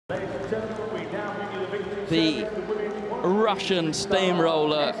The Russian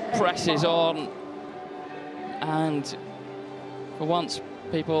steamroller presses on, and for once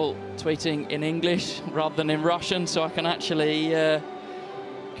people tweeting in English rather than in Russian, so I can actually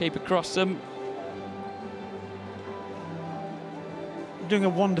keep across them. You're doing a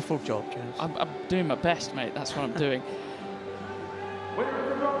wonderful job, James. I'm doing my best, mate. That's what I'm doing.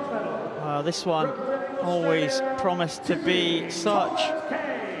 This one always promised to be such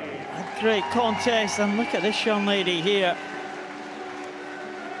a great contest, and look at this young lady here.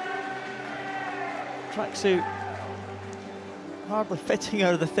 Tracksuit hardly fitting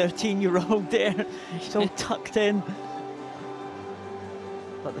out of the 13-year-old there. It's all tucked in.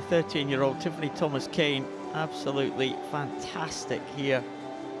 But the 13-year-old Tiffany Thomas-Kane, absolutely fantastic here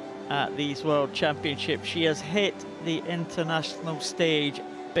at these World Championships. She has hit the international stage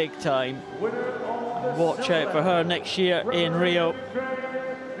big time. Watch out for her next year in Rio.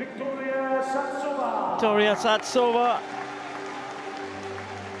 Viktoriia SAVTSOVA.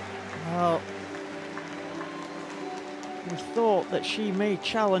 Well, we thought that she may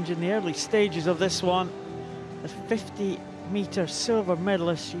challenge in the early stages of this one. The 50-meter silver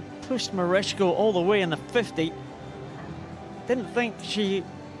medalist, she pushed MERESHKO all the way in the 50. Didn't think she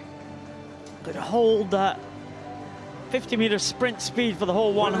could hold that 50-meter sprint speed for the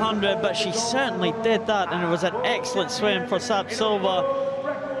whole 100, but she certainly did that, and it was an excellent swim for SAVTSOVA.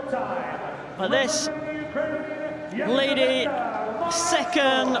 But this lady,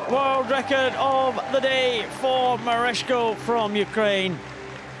 second world record of the day for MERESHKO from Ukraine.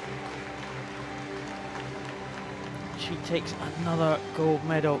 She takes another gold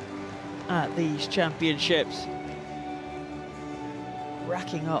medal at these championships.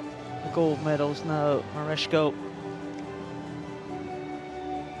 Racking up the gold medals now, MERESHKO.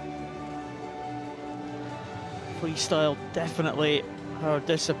 Freestyle, definitely her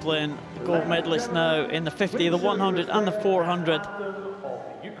discipline. The gold medalist now in the 50, the 100 and the 400.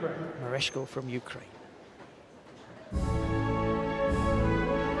 MERESHKO from Ukraine.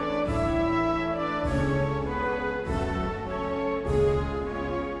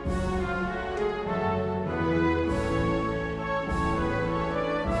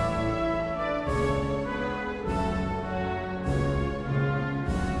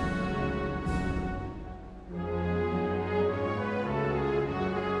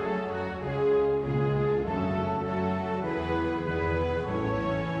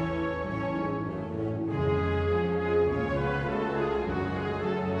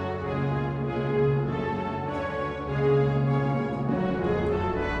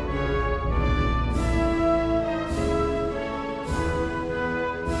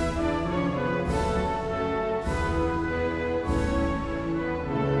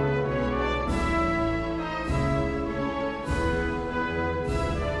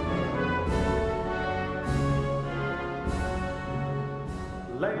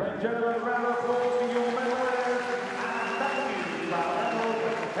 Ladies and gentlemen, round of applause for your medalists, and thank you to our medal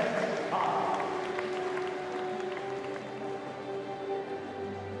presentation partners.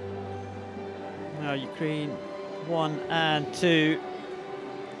 Now Ukraine 1 and 2.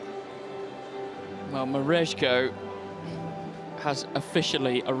 Well, MERESHKO has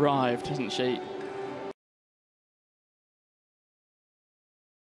officially arrived, hasn't she?